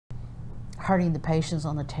hurting the patients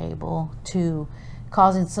on the table to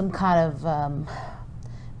causing some kind of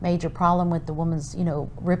major problem with the woman's, you know,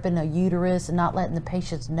 ripping a uterus and not letting the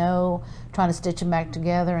patients know, trying to stitch them back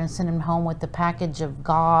together and send them home with the package of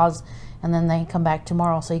gauze, and then they come back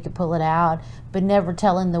tomorrow so you can pull it out, but never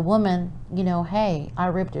telling the woman, you know, hey, I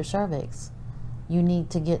ripped your cervix. You need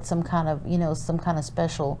to get some kind of, you know, some kind of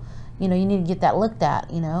special, you know, you need to get that looked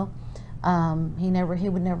at, you know. He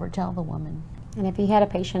would never tell the woman. And if he had a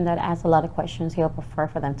patient that asked a lot of questions, he'll prefer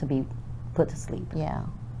for them to be put to sleep. Yeah.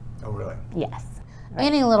 Oh, really? Yes. Right.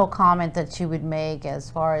 Any little comment that you would make as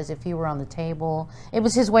far as if you were on the table, it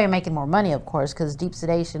was his way of making more money, of course, because deep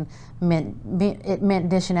sedation meant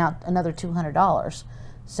dishing out another $200.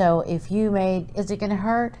 So if you made, is it going to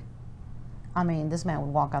hurt? I mean, this man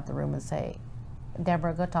would walk out the room and say,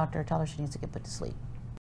 Deborah, go talk to her, tell her she needs to get put to sleep.